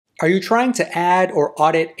Are you trying to add or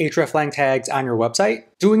audit hreflang tags on your website?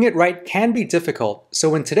 Doing it right can be difficult,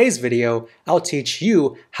 so in today's video, I'll teach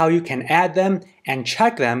you how you can add them and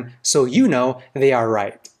check them so you know they are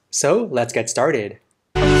right. So let's get started.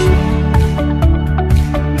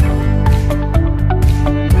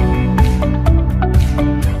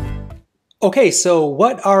 Okay, so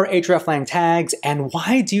what are hreflang tags and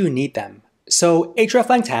why do you need them? So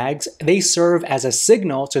hreflang tags, they serve as a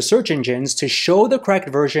signal to search engines to show the correct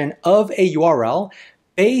version of a URL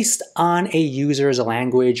based on a user's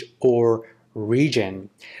language or region.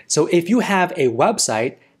 So if you have a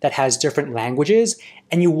website that has different languages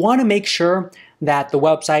and you want to make sure that the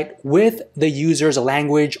website with the user's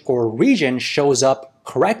language or region shows up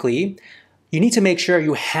correctly, you need to make sure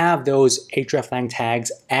you have those hreflang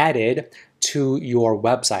tags added to your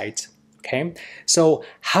website. Okay, so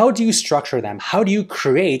how do you structure them? How do you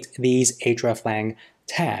create these hreflang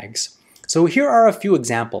tags? So here are a few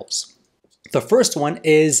examples. The first one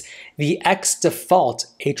is the xDefault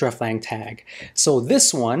hreflang tag. So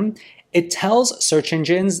this one, it tells search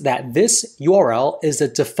engines that this URL is the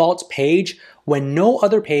default page when no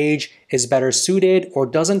other page is better suited or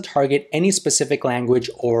doesn't target any specific language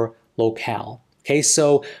or locale. Okay,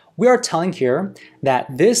 so we are telling here that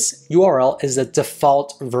this URL is the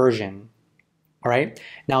default version. All right,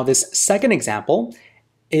 now this second example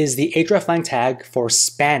is the hreflang tag for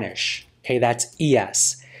Spanish. Okay, that's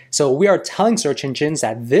ES. So we are telling search engines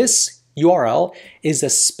that this URL is the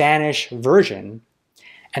Spanish version.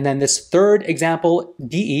 And then this third example,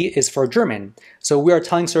 DE, is for German. So we are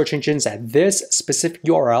telling search engines that this specific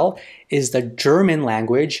URL is the German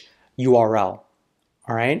language URL.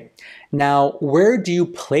 All right. Now, where do you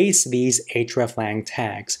place these hreflang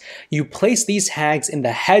tags? You place these tags in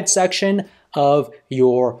the head section of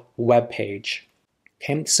your web page.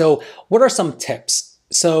 Okay, so what are some tips?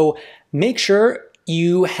 So make sure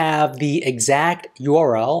you have the exact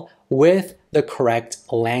URL with the correct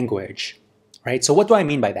language, right? So what do I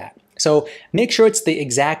mean by that? So make sure it's the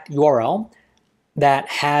exact URL that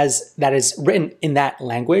is written in that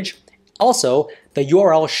language. Also, the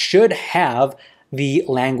URL should have the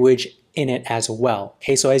language in it as well.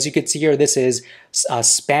 Okay, so as you can see here, this is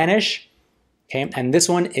Spanish. Okay, and this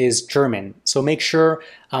one is German. So make sure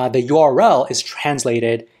the URL is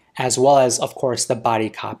translated as well as, of course, the body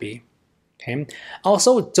copy. Okay.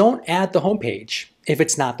 Also, don't add the homepage if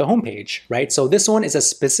it's not the homepage, right? So this one is a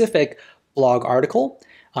specific blog article.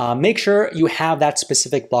 Make sure you have that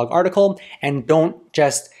specific blog article and don't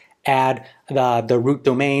just add the root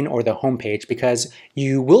domain or the homepage, because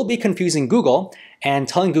you will be confusing Google and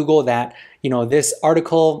telling Google that, this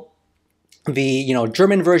article, the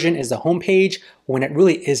German version is the homepage when it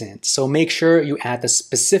really isn't. So make sure you add the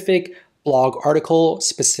specific blog article,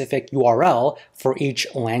 specific URL for each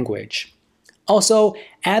language. Also,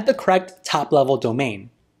 add the correct top-level domain.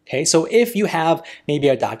 Okay, so if you have maybe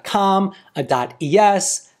a .com, a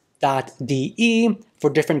 .es, .de for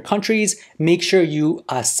different countries, make sure you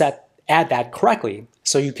add that correctly.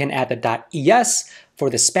 So you can add the .es for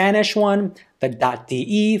the Spanish one, the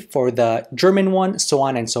 .de for the German one, so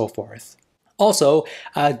on and so forth. Also,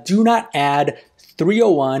 do not add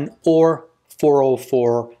 301 or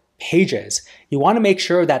 404 pages. You want to make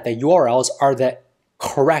sure that the URLs are the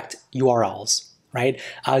correct URLs, right?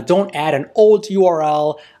 Don't add an old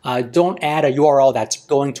URL. Don't add a URL that's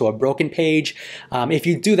going to a broken page. If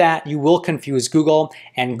you do that, you will confuse Google,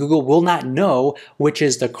 and Google will not know which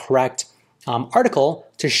is the correct article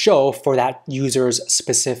to show for that user's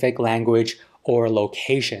specific language or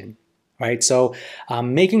location. Right, so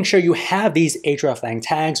making sure you have these hreflang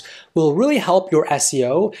tags will really help your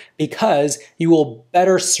SEO, because you will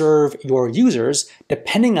better serve your users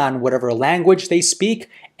depending on whatever language they speak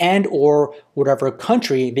and or whatever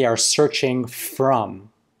country they are searching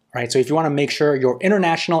from. Right, so if you want to make sure your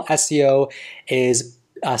international SEO is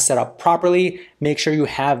set up properly, make sure you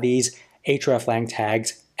have these hreflang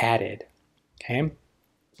tags added. Okay.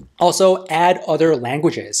 Also, add other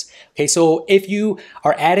languages. Okay, so if you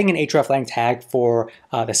are adding an hreflang tag for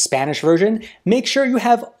the Spanish version, make sure you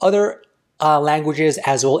have other languages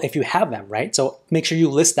as well if you have them, right? So make sure you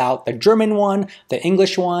list out the German one, the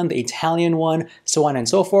English one, the Italian one, so on and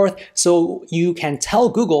so forth, so you can tell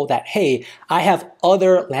Google that, hey, I have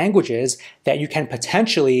other languages that you can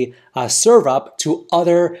potentially serve up to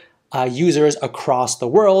other users across the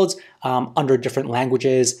world under different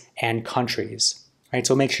languages and countries. Right,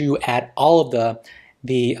 so make sure you add all of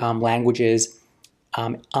the languages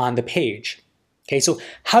on the page. Okay, so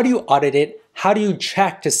how do you audit it? How do you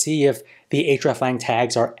check to see if the hreflang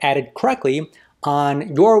tags are added correctly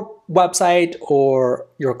on your website or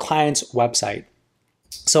your client's website?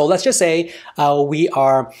 So let's just say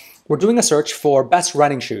we're doing a search for best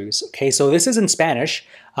running shoes. Okay, so this is in Spanish,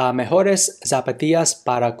 mejores zapatillas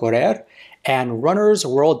para correr, and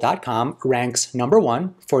runnersworld.com ranks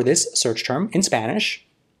 #1 for this search term in Spanish.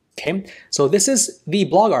 Okay, so this is the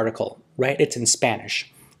blog article, right? It's in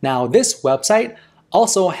Spanish. Now this website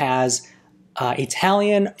also has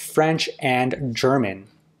Italian, French, and German.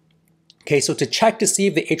 Okay, so to check to see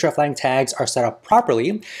if the hreflang tags are set up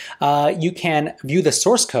properly, you can view the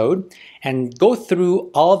source code and go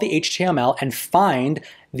through all the HTML and find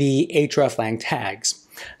the hreflang tags.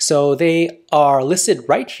 So they are listed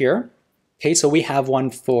right here. Okay, so we have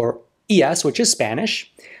one for ES, which is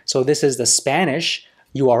Spanish. So this is the Spanish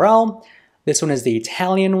URL. This one is the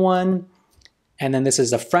Italian one. And then this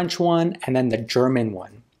is the French one, and then the German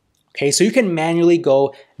one. Okay, so you can manually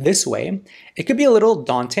go this way. It could be a little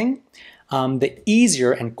daunting. The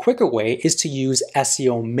easier and quicker way is to use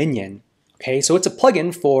SEO Minion. Okay, so it's a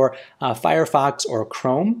plugin for Firefox or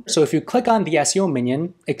Chrome. So if you click on the SEO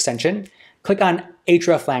Minion extension, click on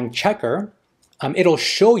hreflang checker, it'll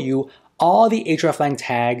show you all the hreflang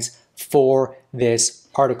tags for this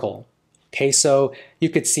article. Okay, so you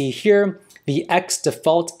could see here the X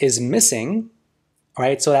default is missing. All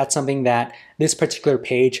right, so that's something that this particular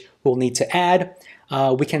page will need to add.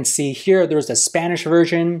 We can see here there's the Spanish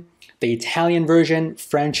version, the Italian version,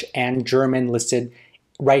 French, and German listed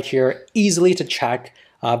right here, easily to check,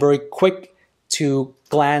 very quick to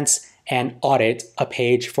glance and audit a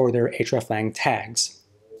page for their hreflang tags.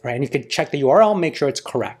 All right, and you can check the URL, make sure it's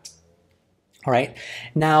correct. All right,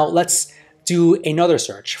 now let's do another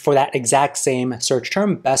search for that exact same search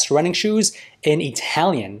term, best running shoes in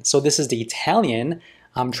Italian. So this is the Italian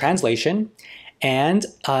translation, and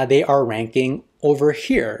they are ranking over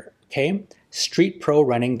here, okay?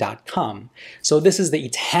 streetprorunning.com. So this is the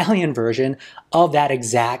Italian version of that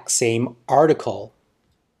exact same article.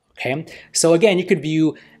 Okay, so again, you could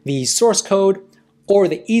view the source code, or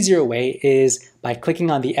the easier way is by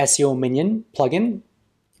clicking on the SEO Minion plugin.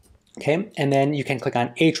 Okay, and then you can click on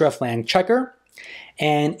hreflang checker,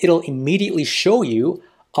 and it'll immediately show you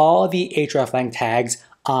all the hreflang tags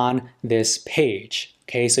on this page.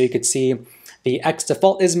 Okay, so you could see the X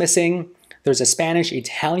default is missing. There's a Spanish,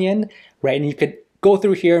 Italian, right? And you could go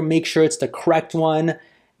through here, make sure it's the correct one,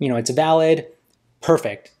 it's valid,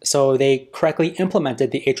 perfect. So they correctly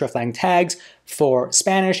implemented the hreflang tags for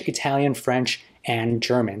Spanish, Italian, French, and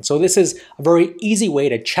German. So this is a very easy way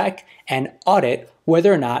to check and audit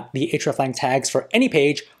whether or not the hreflang tags for any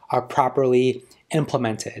page are properly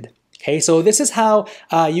implemented. Okay, so this is how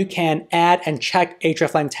you can add and check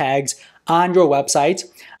hreflang tags on your website.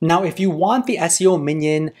 Now, if you want the SEO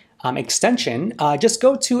Minion extension, just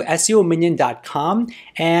go to SEOMinion.com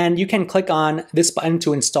and you can click on this button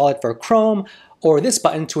to install it for Chrome or this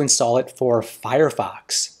button to install it for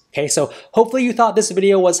Firefox. Okay, so hopefully you thought this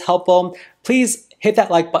video was helpful. Please hit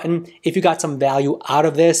that like button if you got some value out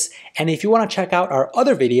of this. And if you want to check out our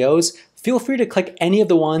other videos, feel free to click any of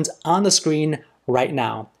the ones on the screen right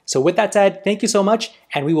now. So with that said, thank you so much,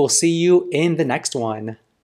 and we will see you in the next one.